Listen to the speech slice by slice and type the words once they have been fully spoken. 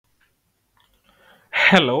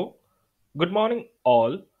Hello, good morning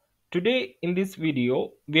all. Today in this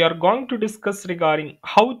video we are going to discuss regarding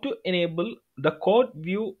how to enable the code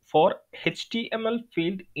view for HTML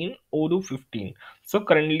field in Odoo 15. So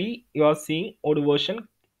currently you are seeing Odoo version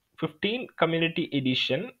 15 community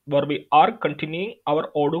edition where we are continuing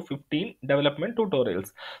our Odoo 15 development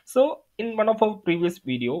tutorials. So in one of our previous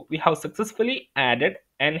video we have successfully added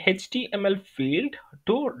an HTML field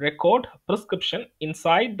to record prescription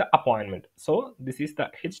inside the appointment. So this is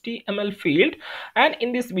the HTML field, and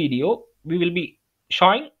in this video we will be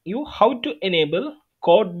showing you how to enable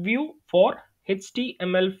code view for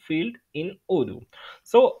HTML field in Odoo.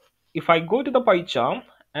 So if I go to the PyCharm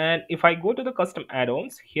and if I go to the custom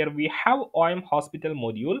add-ons, here we have OM hospital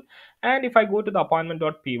module, and if I go to the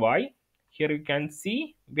appointment.py, here you can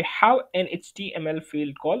see we have an HTML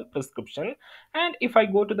field called prescription, and if I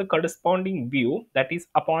go to the corresponding view, that is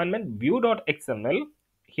appointment view.xml,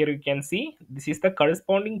 here you can see this is the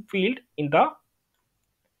corresponding field in the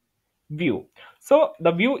view. So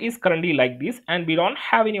the view is currently like this, and we don't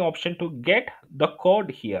have any option to get the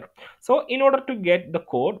code here. So in order to get the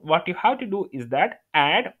code, what you have to do is that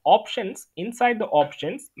add options. Inside the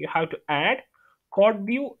options you have to add code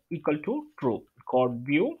view equal to true. Code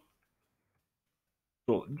view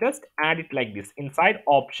true. Just add it like this inside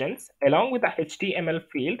options along with the HTML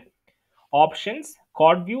field. Options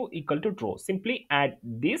code view equal to true. Simply add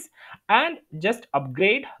this and just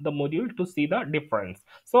upgrade the module to see the difference.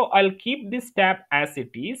 So I'll keep this tab as it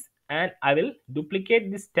is, and I will duplicate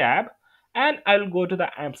this tab, and I will go to the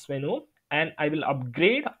apps menu, and I will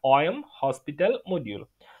upgrade OM hospital module.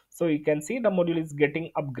 So you can see the module is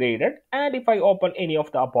getting upgraded, and if I open any of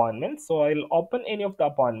the appointments, so I'll open any of the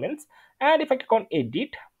appointments, and if I click on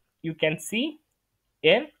edit, you can see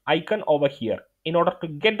an icon over here in order to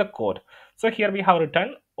get the code. So here we have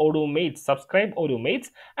written Odoo mates, subscribe Odoo mates,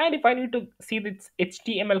 and if I need to see this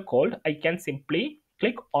HTML code, I can simply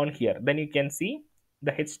click on here. Then you can see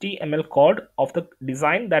the HTML code of the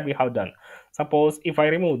design that we have done. Suppose if I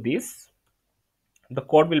remove this, the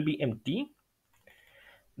code will be empty.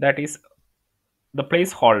 That is the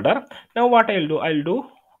placeholder. Now what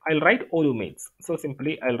I'll write Odoo mates. So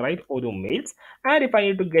simply I'll write Odoo mates, and if I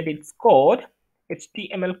need to get its code,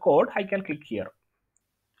 HTML code, I can click here.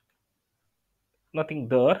 Nothing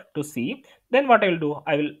there to see. Then what I will do,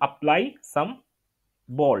 I will apply some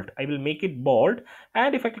bold. I will make it bold,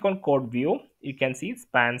 and if I click on code view, you can see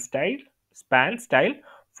span style,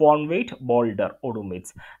 font weight, bolder, Odoo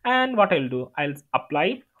mates. And what I'll do, I'll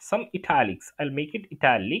apply some italics. I'll make it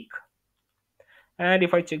italic, and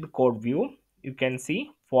if I check the code view, you can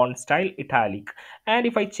see font style italic. And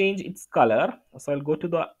if I change its color, so I'll go to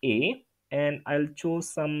the A and I'll choose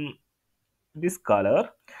some this color,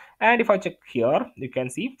 and if I check here, you can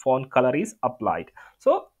see font color is applied.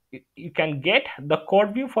 So you can get the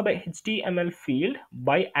code view for the HTML field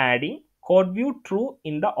by adding code view true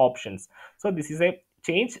in the options. So this is a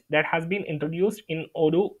change that has been introduced in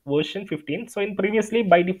Odoo version 15. So in previously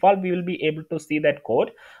by default we will be able to see that code,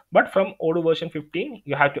 but from Odoo version 15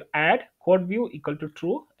 you have to add code view equal to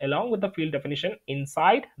true along with the field definition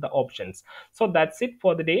inside the options. So that's it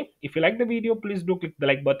for the day. If you like the video, please do click the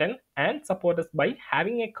like button and support us by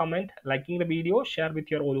having a comment, liking the video, share with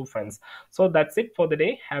your Odoo friends. So that's it for the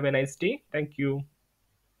day. Have a nice day. Thank you.